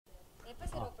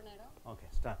Okay,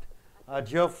 start.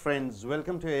 Dear friends,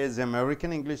 welcome to AS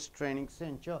American English Training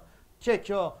Center. Check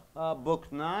your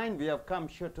book 9. We have come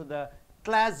here to the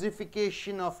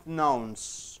classification of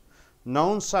nouns.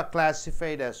 Nouns are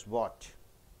classified as what?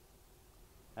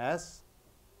 As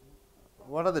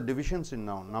what are the divisions in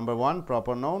noun? Number 1,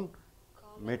 proper noun,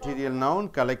 material noun,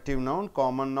 collective noun,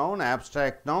 common noun,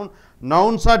 abstract noun.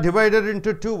 Nouns are divided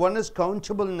into two. One is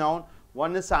countable noun,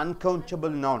 one is uncountable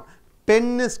noun.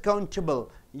 Pen is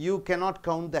countable. You cannot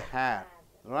count the hair,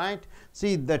 right?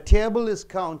 See, the table is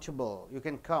countable. You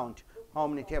can count how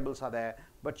many tables are there,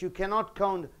 but you cannot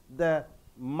count the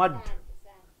mud.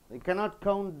 You cannot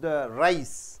count the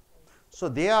rice. So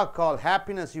they are called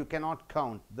happiness. You cannot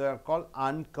count. They are called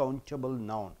uncountable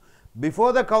noun.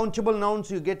 Before the countable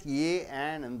nouns, you get a,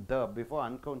 an, and the. Before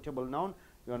uncountable noun,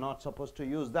 you are not supposed to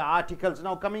use the articles.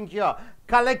 Now coming here,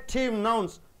 collective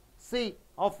nouns. See,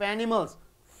 of animals,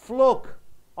 flock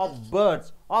of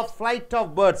birds or flight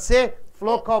of birds. Say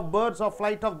flock of birds or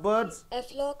flight of birds. A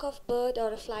flock of bird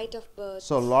or a flight of birds.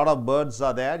 So a lot of birds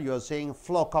are there. You are saying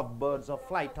flock of birds or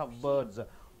flight of birds.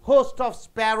 Host of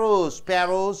sparrows.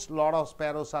 Sparrows, lot of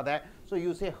sparrows are there. So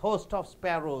you say host of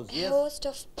sparrows. A Yes. host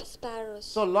of sparrows.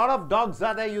 So lot of dogs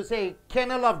are there. You say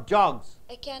kennel of dogs.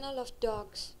 A kennel of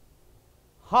dogs.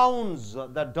 Hounds,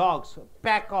 the dogs.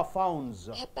 Pack of hounds.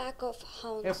 A pack of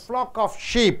hounds. A flock of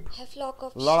sheep. A flock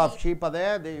of Lot of sheep. sheep are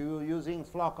there. They are using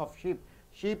flock of sheep.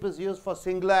 Sheep is used for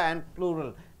singular and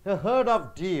plural. A herd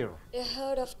of deer. A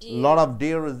herd of deer. Lot of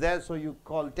deer is there, so you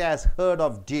call it as herd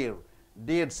of deer.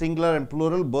 Deer, singular and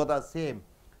plural, both are same.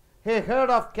 A herd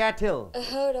of cattle. A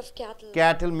herd of cattle.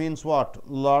 Cattle means what?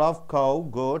 Lot of cow,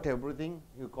 goat, everything.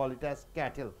 You call it as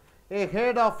cattle. A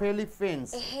herd of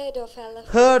elephants. A herd of elephants.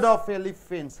 Herd of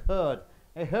elephants. Herd.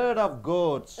 A herd of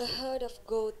goats. A herd of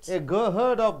goats. A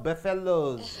herd of A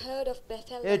buffaloes. herd of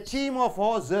buffaloes. A team of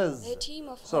horses. A team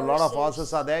of So a lot of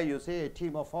horses are there. You say a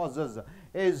team of horses.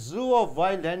 A zoo of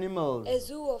wild animals. A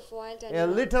zoo of wild A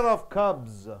animals. litter of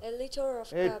cubs. A litter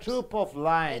of A cubs. troop of A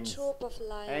lions. troop of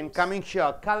lions. And coming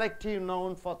here, collective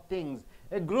noun for things.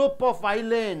 A group of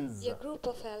islands. A group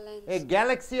of islands. A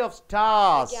galaxy of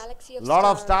stars. A galaxy of Lot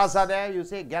of stars. stars are there. You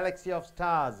say galaxy of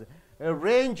stars. A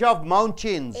range of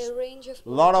mountains. A range of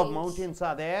Lot of mountains. mountains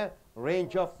are there.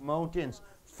 Range of mountains.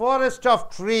 Forest of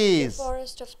trees. A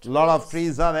forest of trees. Lot of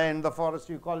trees are there in the forest.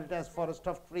 You call it as forest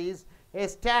of trees. A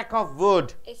stack of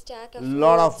wood. A stack of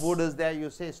Lot of woods. wood is there. You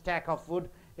say stack of wood.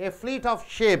 A fleet of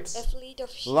ships. A fleet of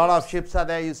ships. Lot of ships are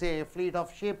there. You say a fleet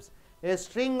of ships. A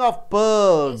string of A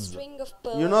pearls. string of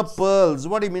pearls. You know pearls.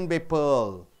 What do you mean by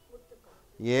pearl?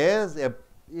 Yes, a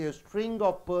string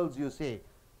of pearls. You say.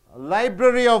 A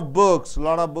library of books.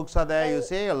 Lot of books are there. You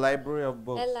say a library of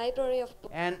books. A library of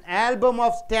books. An album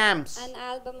of stamps. An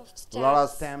album of stamps. Lot of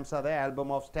stamps are there.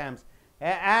 Album of stamps.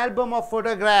 An album of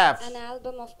photographs. An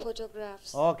album of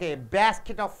photographs. Okay,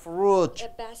 basket of fruit. A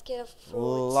basket of fruits.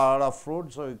 Lot of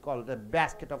fruit, so you call it a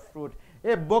basket of fruit.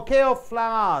 A bouquet of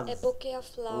flowers. A bouquet of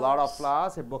flowers. Lot of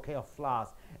flowers. A bouquet of flowers.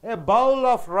 A bowl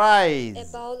of rice.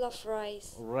 A bowl of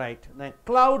rice. Right. Then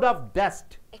cloud of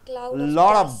dust. A cloud of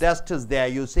Lot dust. of dust is there.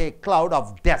 You say cloud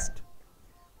of dust.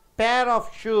 Pair of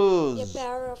A shoes.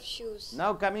 pair of shoes.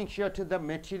 Now coming here to the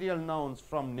material nouns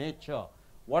from nature.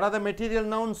 What are the material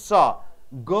nouns, sir?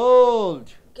 Gold,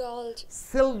 Gold.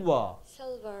 silver,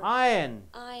 Silver. iron,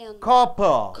 Iron.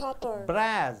 copper, Copper.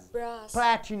 brass, Brass.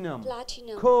 platinum,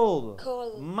 Platinum. coal,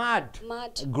 Coal. mud,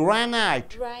 Mud.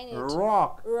 granite, Granite.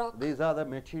 rock. Rock. These are the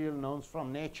material nouns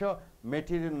from nature.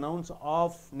 Material nouns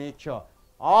of nature.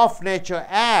 Of nature,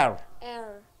 air,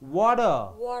 Air. water,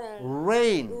 Water.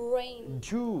 rain, Rain.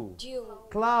 dew, Dew.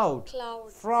 cloud,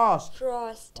 Cloud. frost,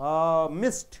 Frost.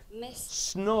 mist, Mist.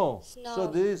 snow. Snow. So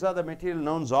these are the material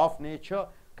nouns of nature.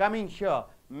 Coming here,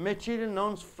 material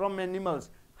nouns from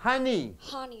animals. Honey,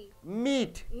 Honey.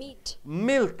 meat, Meat.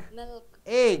 milk, Milk.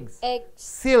 eggs, Eggs.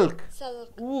 silk,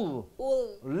 Silk. wool,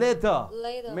 Wool. leather.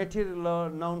 Leather. Material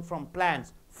noun from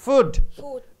plants. Food,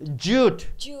 Food. jute,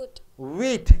 Jute.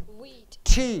 wheat, Wheat.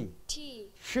 tea, Tea.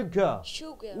 sugar,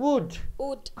 Sugar. wood,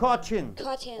 Wood. cotton,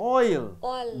 Cotton. oil,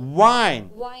 Oil. wine,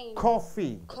 Wine.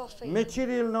 coffee. Coffee.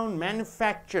 Material noun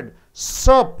manufactured.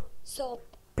 Soap, Soap.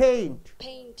 paint,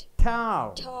 Paint.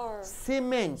 tar, Tar.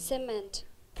 cement, Cement.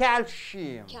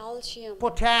 calcium, Calcium.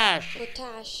 potash,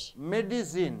 Potash.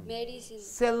 medicine, Medicine.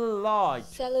 celluloid,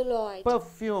 Celluloid.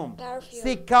 perfume. Perfume.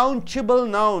 See, countable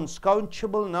nouns.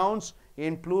 Countable nouns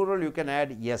in plural you can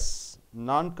add yes.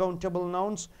 Non-countable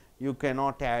nouns you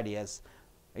cannot add yes.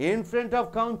 In front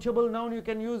of countable noun you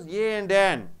can use a and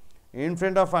an. In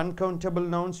front of uncountable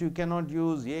nouns you cannot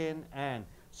use a and an.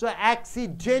 So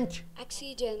accident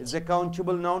accident, is a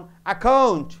countable noun.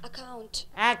 Account, account,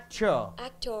 actor,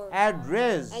 actor,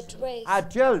 address, address,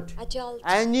 adult, adult,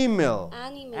 animal,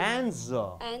 animal, answer,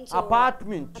 answer,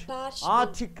 apartment, apartment,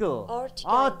 article,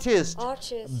 article, artist,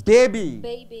 artist, baby,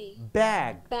 baby,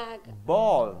 bag, bag,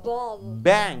 ball, ball,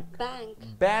 bank, bank,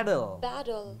 battle,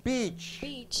 battle, beach,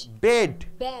 beach, bed,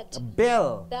 bed,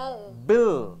 bell, bell,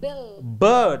 bill, bill,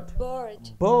 bird, bird,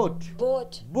 boat,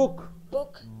 boat, book,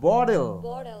 book, bottle,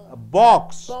 bottle,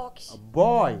 box, box,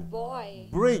 boy, boy,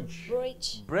 bridge,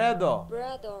 bridge, brother,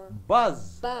 brother,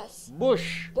 buzz, bus,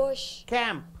 bush, bush,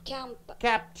 camp, camp,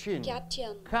 captain,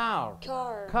 captain, car,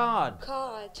 car, card,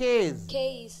 card, case,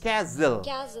 case, castle,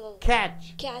 castle,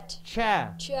 catch, cat,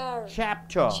 chair, chair,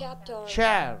 chapter, chapter,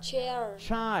 chair, chair,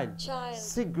 child, child,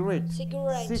 cigarette,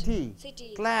 cigarette, city,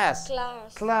 city, class,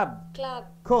 class, club, club,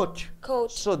 coat.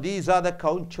 coat, So these are the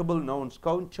countable nouns.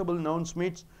 Countable nouns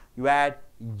means you add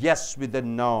yes with the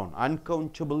noun.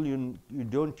 Uncountable, you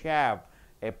don't have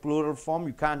a plural form,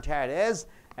 you can't add s.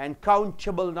 And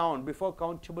countable noun, before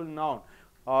countable noun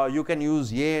you can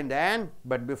use a and an,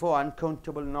 but before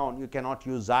uncountable noun you cannot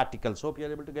use articles. Hope you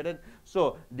are able to get it.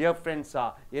 So dear friends,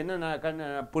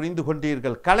 புரிந்து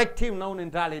கொண்டீர்கள். Collective noun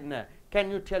என்றால் என்ன?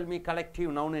 Can you tell me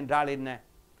collective noun என்றால் என்ன?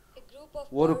 a group of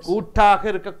ஒரு persons,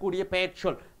 கூட்டாக இருக்கக்கூடிய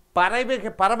பெயர்ச்சொல்.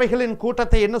 பறவைகளின்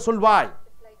கூட்டத்தை என்ன சொல்வாய்?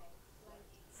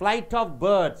 Flight of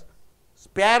birds.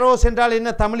 Sparrows என்றால் என்ன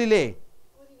தமிழிலே?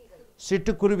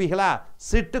 சிட்டுக்குருவிகளா?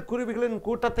 சிட்டுக்குருவிகளின்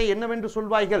கூட்டத்தை என்னவென்று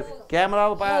சொல்வாய்கள்?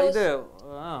 கேமராவை இது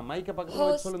மைக்க பக்கத்துல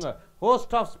வச்சு சொல்லுங்க.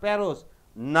 Host of sparrows.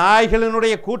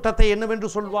 நாய்களினுடைய கூட்டத்தை என்னவென்று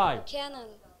சொல்வாய்? kennel,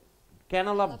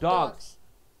 Kennel of dogs.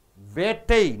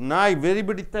 வேட்டை நாய்,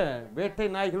 வெறிபிடித்த வேட்டை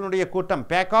நாய்களினுடைய கூட்டம்.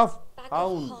 Pack of pack of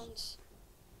hounds. hounds,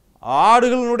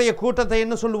 ஆடுகளினுடைய கூட்டத்தை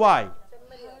என்ன சொல்வாய்?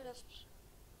 herd of,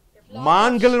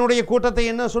 மான்களினுடைய கூட்டத்தை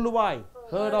என்ன சொல்லுவாய்?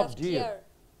 Herd of deer.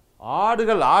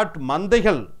 ஆடுகள்,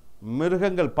 மந்தைகள்,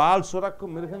 மிருகங்கள், பால்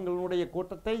சுரக்கும் மிருகங்களுடைய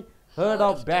கூட்டத்தை herd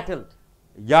of battle.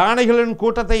 யானைகளின்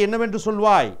கூட்டத்தை என்னவென்று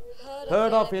சொல்வாய்?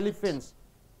 Herd of elephants.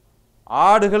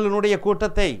 ஆடுகளினுடைய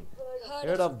கூட்டத்தை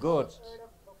herd of goats.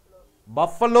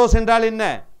 buffaloes என்றால் என்ன?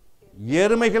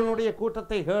 எருமைகளினுடைய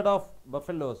கூட்டத்தை herd of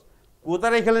buffaloes.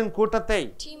 குதிரைகளின் கூட்டத்தை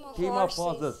team of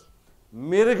horses.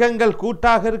 மிருகங்கள்,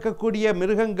 கூட்டாக இருக்கக்கூடிய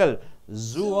மிருகங்கள்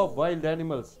zoo of wild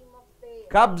animals.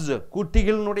 cubs,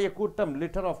 குட்டிகளினுடைய கூட்டம்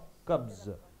litter of cubs.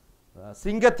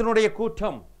 சிங்கத்தினுடைய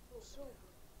கூட்டம்,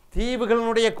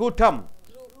 தீவுகளினுடைய கூட்டம்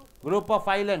group of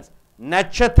islands.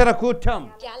 நட்சத்திர கூட்டம்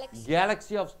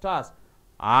galaxy of stars.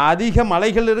 அதிக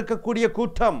மலைகள் இருக்கக்கூடிய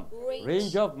கூட்டம்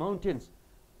range of mountains.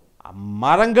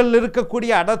 மரங்கள்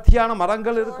இருக்கக்கூடிய, அடர்த்தியான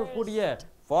மரங்கள் இருக்கக்கூடிய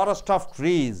forest of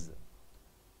trees.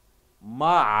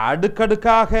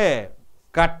 அடுக்கடுக்காக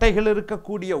கட்டைகள்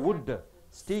இருக்கக்கூடிய wood,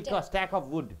 stack of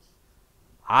wood.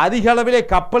 அதிக அளவிலே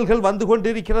கப்பல்கள் வந்து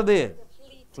கொண்டிருக்கிறது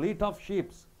fleet of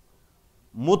ships.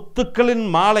 முத்துக்களின்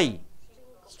மாலை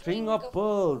string of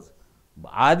pearls.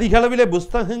 அதிக அளவிலே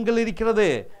புத்தகங்கள் இருக்கிறது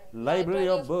library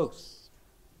of books.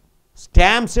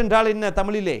 stamps என்றால் என்ன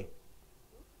தமிழிலே?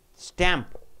 stamp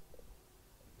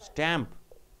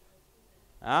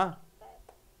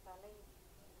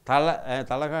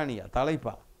தலகாணியா,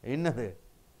 தலைப்பா, என்னது?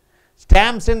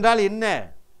 ஸ்டாம்ப்ஸ் என்றால் என்ன?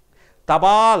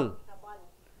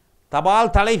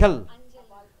 தபால் தலைகள்,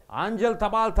 ஆஞ்சல்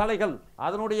தபால் தலைகள்.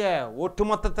 அதனுடைய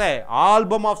ஒட்டுமொத்தத்தை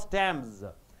ஆல்பம் ஆஃப் ஸ்டாம்ப்ஸ்.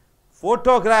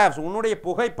 போட்டோகிராஃப்ஸ், உன்னுடைய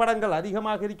புகைப்படங்கள்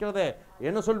அதிகமாக இருக்கிறது,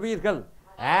 என்ன சொல்வீர்கள்?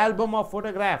 Album of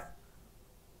photograph.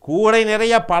 கூடை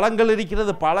நிறைய பழங்கள்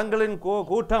இருக்கிறது, பழங்களின்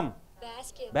கூட்டம்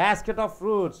basket of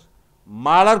fruits.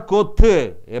 மலர் கொத்து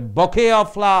a bouquet of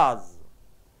flowers.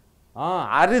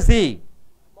 அரிசி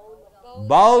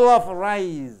bowl of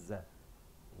rice.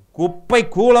 குப்பை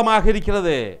கூலமாக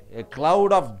இருக்கிறது a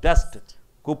cloud of dust.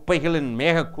 குப்பைகளின்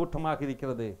மேக கூட்டமாக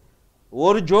இருக்கிறது.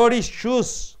 ஒரு ஜோடி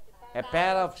shoes a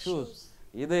pair of shoes.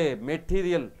 இது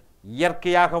மெட்டீரியல்,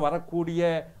 இயற்கையாக வரக்கூடிய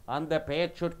அந்த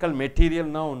பெயர் சொற்கள்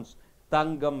மெட்டீரியல் நவுன்ஸ்.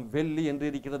 தங்கம், வெள்ளி என்று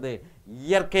இருக்கிறது.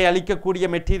 இயற்கை அளிக்கக்கூடிய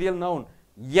மெட்டீரியல் நவுன்.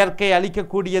 இயற்கை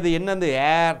அளிக்கக்கூடியது என்னது?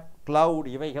 ஏர், கிளவுட்,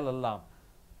 இவைகள் எல்லாம்.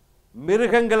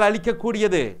 மிருகங்கள்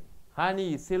அளிக்கக்கூடியது honey,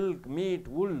 silk, meet,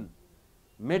 ul.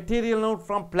 Material noun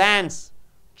from plants,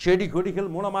 செடி கொடிகள்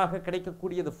மூலமாக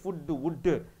கிடைக்கக்கூடியது ஃபுட்டு,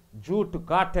 வுட்டு, ஜூட்,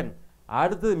 காட்டன்.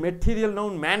 அடுத்தது மெட்டீரியல்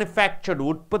நவுன் மேனுஃபேக்சர்டு,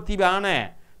 உற்பத்தியான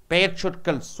பெயர்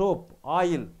சொற்கள் சோப்,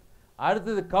 ஆயில்.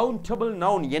 அடுத்தது கவுண்டபிள்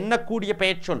நவுன், எண்ணக்கூடிய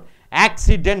பெயர் சொல்.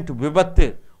 ஆக்சிடென்ட், விபத்து.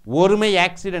 ஒருமை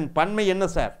ஆக்சிடென்ட், பன்மை என்ன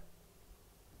சார்?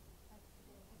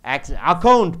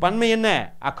 அக்கவுண்ட், பன்மை என்ன?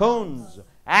 அக்கவுண்ட்ஸ்.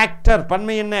 ஆக்டர்,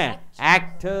 பன்மை என்ன?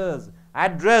 ஆக்டர்ஸ்.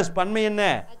 அட்ரஸ், பன்மை என்ன?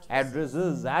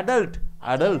 அட்ரஸஸ். Adult,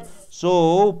 adult. ஸோ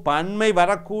பன்மை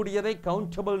வரக்கூடியதை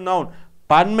கவுண்டபிள் நவுன்,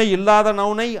 பன்மை இல்லாத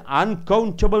நவுனை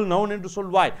அன்கவுண்டபிள் நவுன் என்று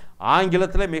சொல்வாய்.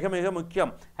 ஆங்கிலத்தில் மிக மிக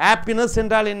முக்கியம். ஹாப்பினஸ்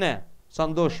என்றால் என்ன?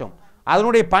 சந்தோஷம்.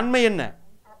 அதனுடைய பன்மை என்ன?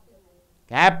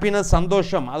 ஹாப்பினஸ்,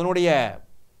 சந்தோஷம். அதனுடைய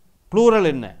ப்ளூரல்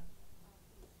என்ன?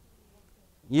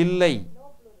 இல்லை.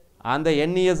 அந்த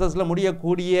NESSல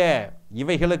முடியக்கூடிய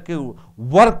இவைகளுக்கு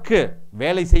ஒர்க்கு,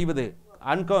 வேலை செய்வது.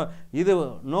 இது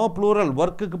நோ ப்ளூரல்.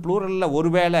 ஒர்க்குக்கு ப்ளூரல் இல்லை.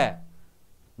 ஒருவேளை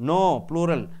no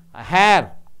plural. Hair,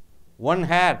 one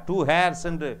hair, two hairs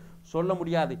என்று சொல்ல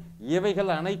முடியாது. இவைகள்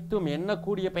அனைத்தும்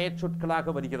எண்ணக்கூடிய பெயர்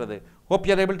சொற்களாக வருகிறது. Hope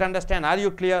you are able to understand. Are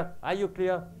you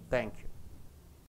clear? Thank you.